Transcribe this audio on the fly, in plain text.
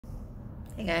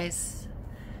Hey guys,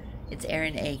 it's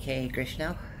Aaron aka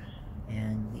Krishno,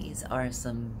 and these are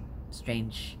some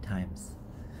strange times.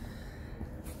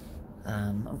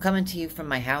 I'm coming to you from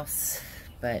my house,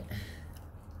 but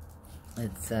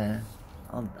it's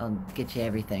I'll get you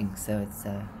everything. So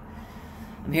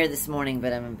I'm here this morning,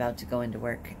 but I'm about to go into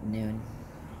work at noon.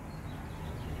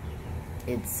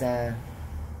 It's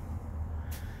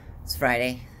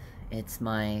Friday. It's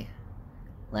my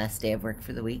last day of work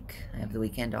for the week. I have the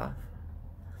weekend off.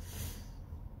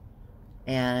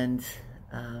 And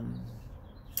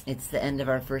it's the end of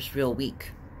our first real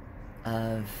week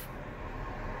of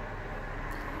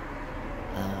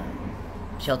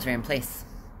shelter in place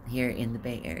here in the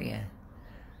Bay Area.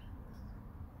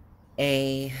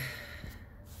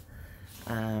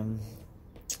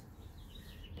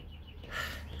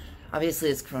 Obviously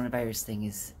this coronavirus thing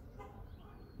is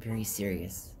very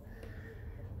serious.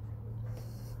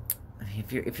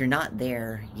 If you're not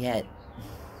there yet,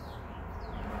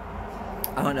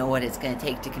 I don't know what it's going to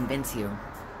take to convince you.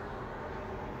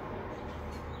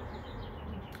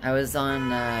 I was on,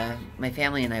 my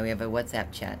family and I, we have a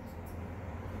WhatsApp chat.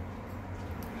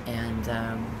 And,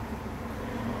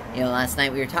 last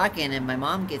night we were talking and my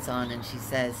mom gets on and she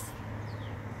says,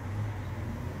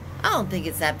 I don't think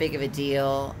it's that big of a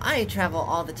deal. I travel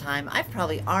all the time. I've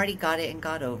probably already got it and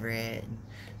got over it.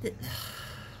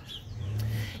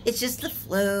 It's just the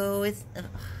flu. It's...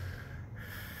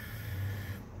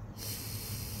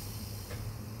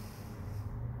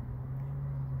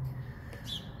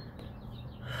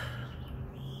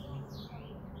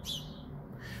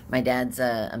 My dad's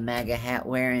a MAGA hat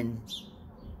wearing,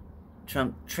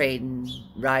 Trump trading,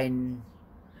 riding,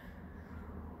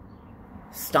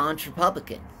 staunch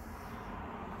Republican.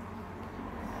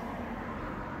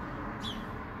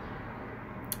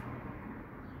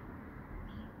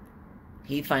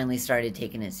 He finally started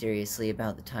taking it seriously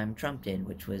about the time Trump did,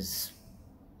 which was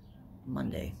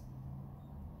Monday.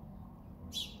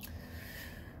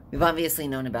 We've obviously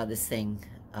known about this thing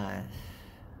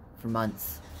for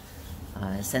months.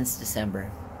 Since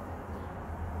December.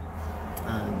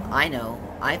 I know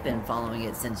I've been following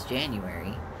it since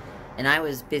January, and I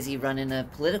was busy running a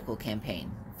political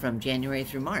campaign from January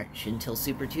through March until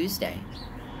Super Tuesday.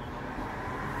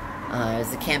 I was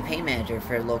the campaign manager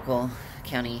for a local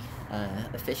county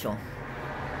official,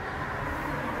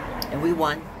 and we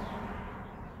won.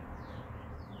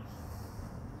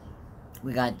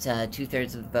 We got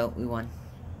 2/3 of the vote. We won,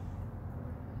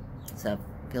 so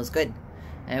feels good.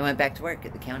 And I went back to work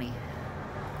at the county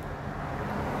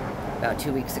about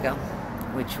 2 weeks ago,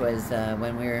 which was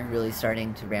when we were really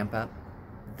starting to ramp up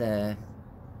the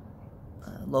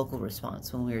local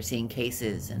response, when we were seeing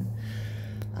cases. And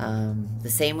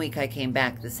the same week I came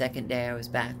back, the second day I was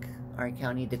back, our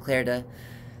county declared a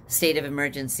state of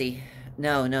emergency.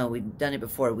 No, we'd done it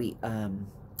before. We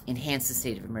enhanced the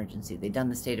state of emergency. They'd done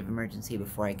the state of emergency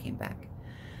before I came back.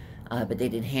 But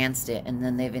they'd enhanced it, and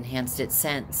then they've enhanced it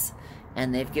since.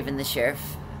 And they've given the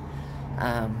sheriff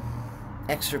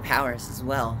extra powers as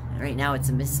well. Right now it's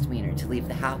a misdemeanor to leave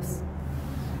the house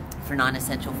for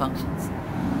non-essential functions.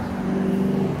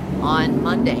 On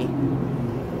Monday,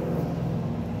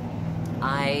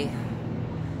 I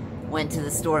went to the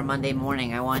store Monday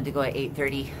morning. I wanted to go at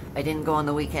 8:30. I didn't go on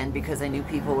the weekend because I knew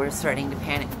people were starting to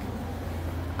panic.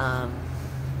 I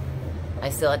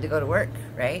still had to go to work,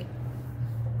 right?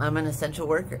 I'm an essential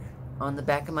worker. On the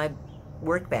back of my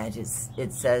work badges,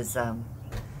 it says I'm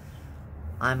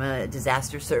a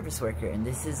disaster service worker, and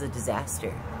this is a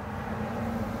disaster.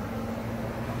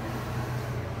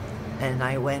 And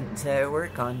I went to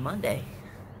work on Monday,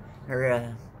 or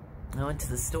I went to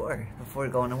the store before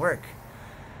going to work.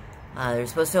 They were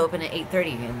supposed to open at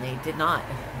 8:30, and they did not.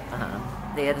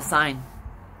 They had a sign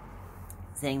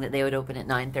saying that they would open at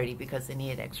 9:30 because they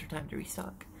needed extra time to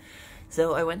restock.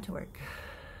 So I went to work,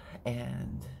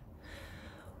 and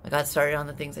I got started on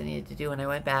the things I needed to do, and I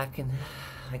went back, and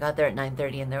I got there at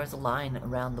 9:30, and there was a line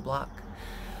around the block.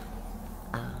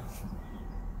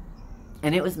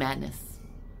 And it was madness.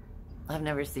 I've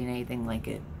never seen anything like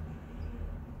it.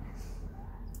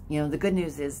 The good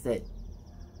news is that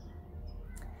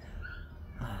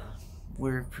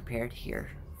we're prepared here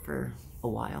for a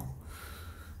while.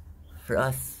 For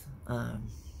us. And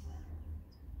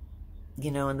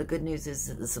the good news is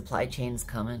that the supply chain's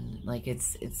coming. Like,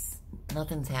 it's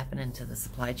nothing's happening to the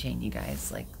supply chain, you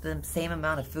guys. Like, the same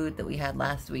amount of food that we had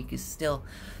last week is still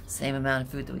the same amount of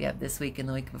food that we have this week and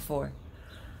the week before.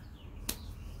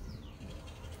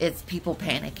 It's people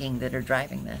panicking that are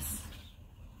driving this.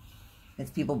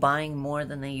 It's people buying more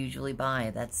than they usually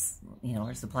buy. That's,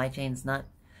 our supply chain's not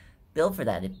built for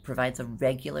that. It provides a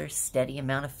regular, steady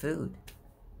amount of food.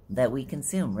 that we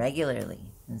consume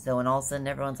regularly. And so when all of a sudden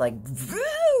everyone's like,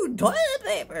 "Woo, toilet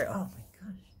paper!" Oh my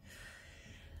gosh.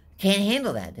 Can't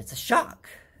handle that. It's a shock.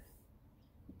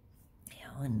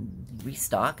 And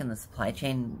restock, and the supply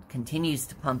chain continues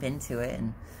to pump into it.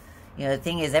 And the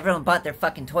thing is, everyone bought their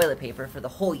fucking toilet paper for the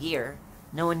whole year.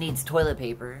 No one needs toilet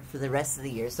paper for the rest of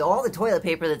the year. So all the toilet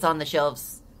paper that's on the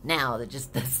shelves now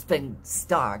that's been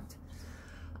stocked,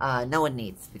 no one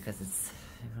needs, because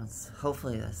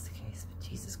hopefully that's the case. But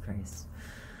Jesus Christ.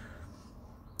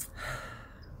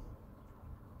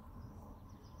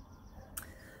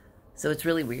 So it's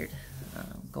really weird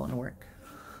going to work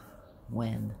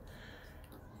when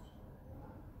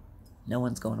no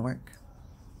one's going to work.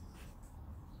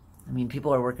 I mean,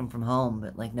 people are working from home,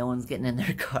 but like no one's getting in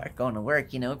their car going to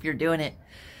work. If you're doing it,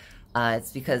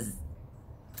 it's because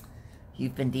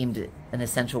you've been deemed an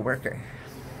essential worker.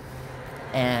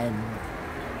 And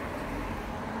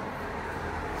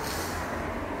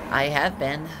I have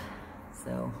been.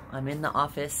 So I'm in the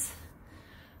office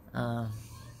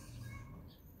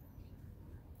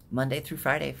Monday through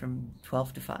Friday from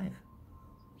 12 to 5.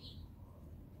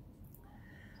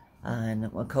 And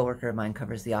a coworker of mine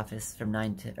covers the office from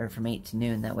 8 to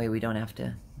noon. That way we don't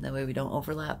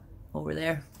overlap over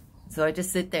there. So I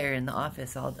just sit there in the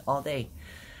office all day,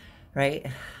 right?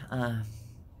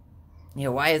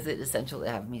 Why is it essential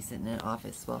to have me sit in an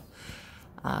office? Well,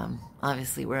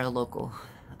 obviously we're a local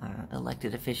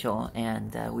elected official,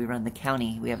 and we run the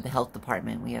county. We have the health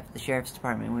department. We have the sheriff's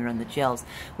department. We run the jails.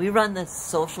 We run the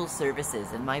social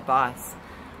services, and my boss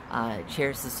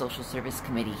chairs the social service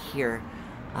committee here.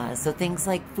 So things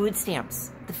like food stamps,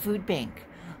 the food bank,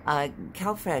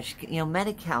 CalFresh,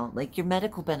 Medi-Cal, like your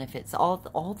medical benefits,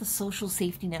 all the social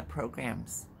safety net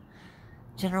programs,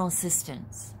 general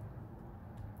assistance,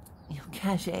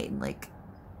 cash aid, like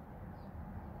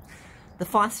the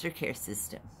foster care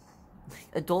system,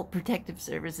 adult protective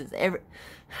services,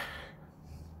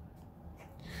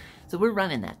 so we're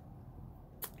running that.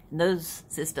 And those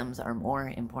systems are more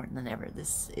important than ever.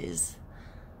 This is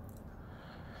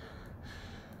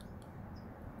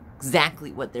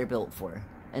exactly what they're built for.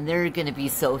 And they're going to be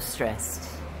so stressed.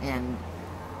 And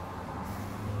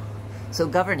so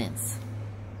governance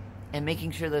and making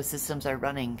sure those systems are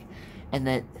running and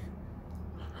that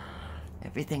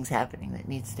everything's happening that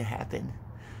needs to happen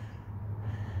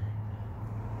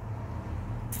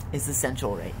is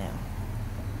essential right now.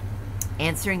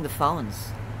 Answering the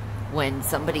phones when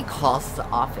somebody calls the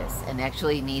office and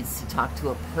actually needs to talk to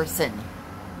a person,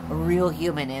 a real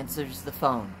human answers the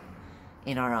phone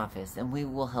in our office, and we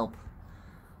will help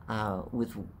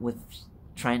with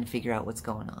trying to figure out what's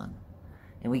going on.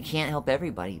 And we can't help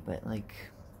everybody, but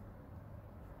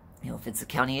if it's a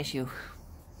county issue,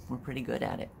 we're pretty good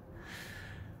at it.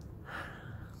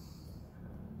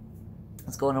 I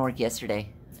was going to work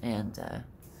yesterday, and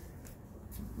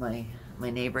my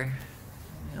neighbor,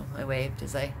 I waved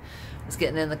as I was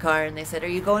getting in the car, and they said, "Are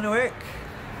you going to work?"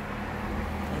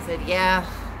 I said, "Yeah."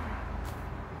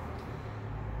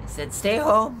 Said, "Stay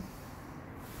home."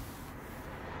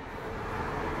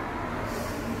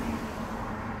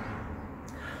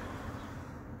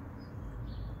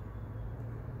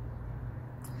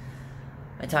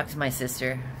 I talked to my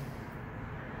sister.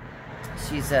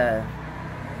 She's a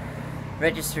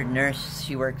registered nurse.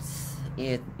 She works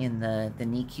in the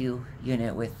NICU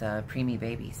unit with preemie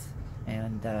babies.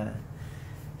 And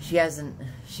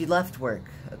she left work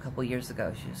a couple years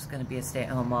ago. She was going to be a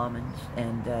stay-at-home mom,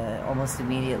 and almost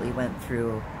immediately went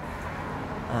through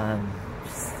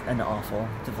an awful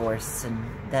divorce, and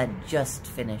that just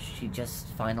finished. She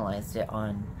just finalized it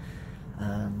on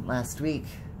last week.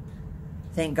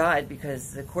 Thank God,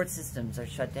 because the court systems are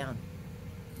shut down.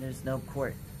 There's no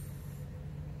court.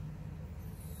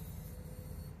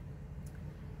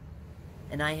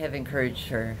 And I have encouraged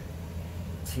her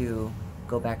to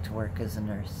go back to work as a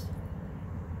nurse.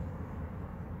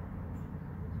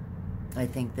 I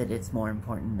think that it's more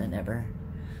important than ever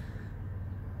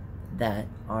that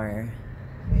our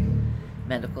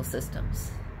medical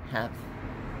systems have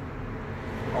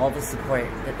all the support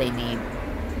that they need,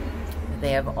 that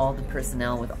they have all the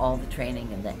personnel with all the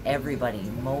training, and that everybody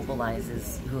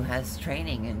mobilizes who has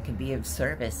training and can be of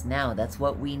service now. That's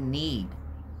what we need.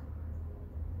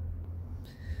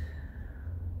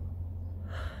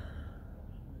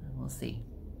 We'll see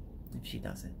if she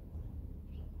does it.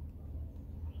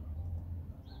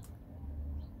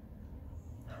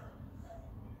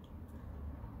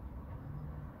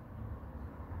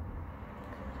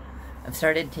 I've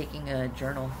started taking a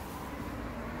journal.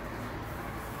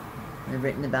 I've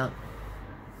written about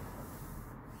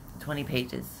 20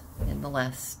 pages in the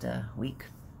last week,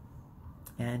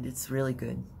 and it's really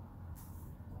good.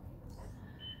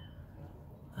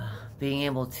 being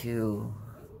able to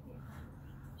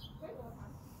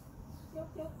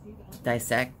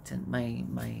dissect and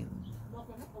my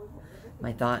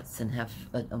thoughts and have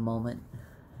a moment,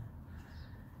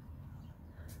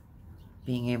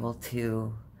 being able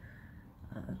to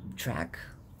track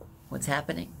what's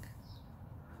happening.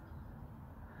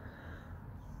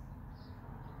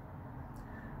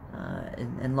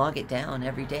 And log it down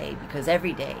every day, because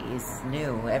every day is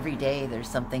new. Every day there's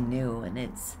something new, and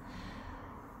it's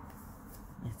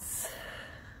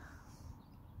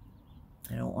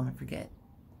I don't want to forget.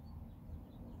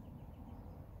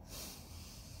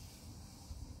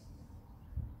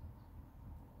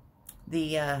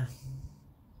 The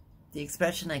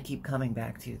expression I keep coming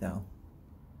back to, though,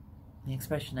 the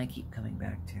expression I keep coming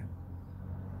back to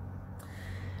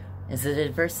is that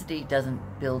adversity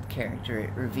doesn't build character,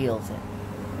 it reveals it.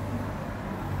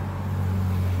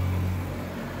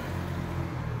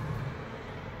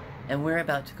 And we're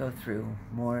about to go through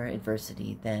more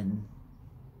adversity than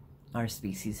our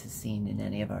species has seen in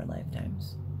any of our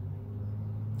lifetimes.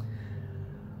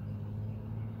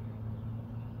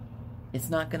 It's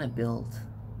not going to build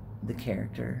the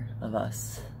character of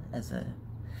us as a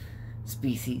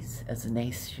species, as a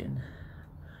nation,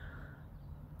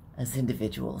 as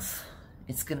individuals.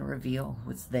 It's going to reveal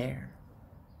what's there.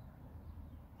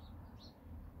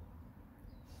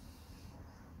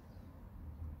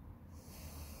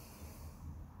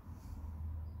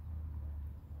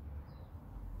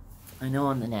 I know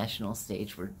on the national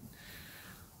stage we're a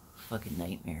fucking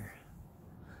nightmare.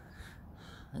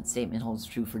 That statement holds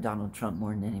true for Donald Trump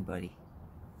more than anybody.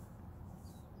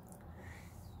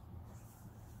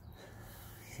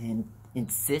 And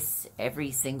insists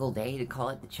every single day to call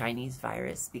it the Chinese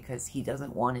virus because he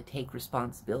doesn't want to take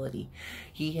responsibility.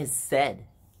 He has said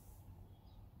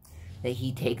that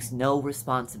he takes no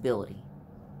responsibility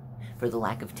for the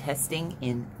lack of testing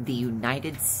in the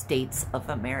United States of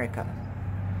America.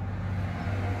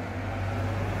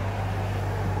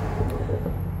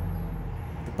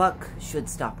 The buck should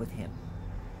stop with him.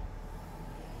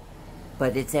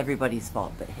 But it's everybody's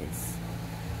fault but his.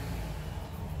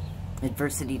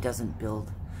 Adversity doesn't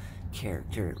build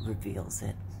character, it reveals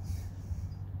it.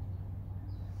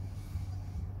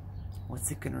 What's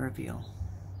it going to reveal?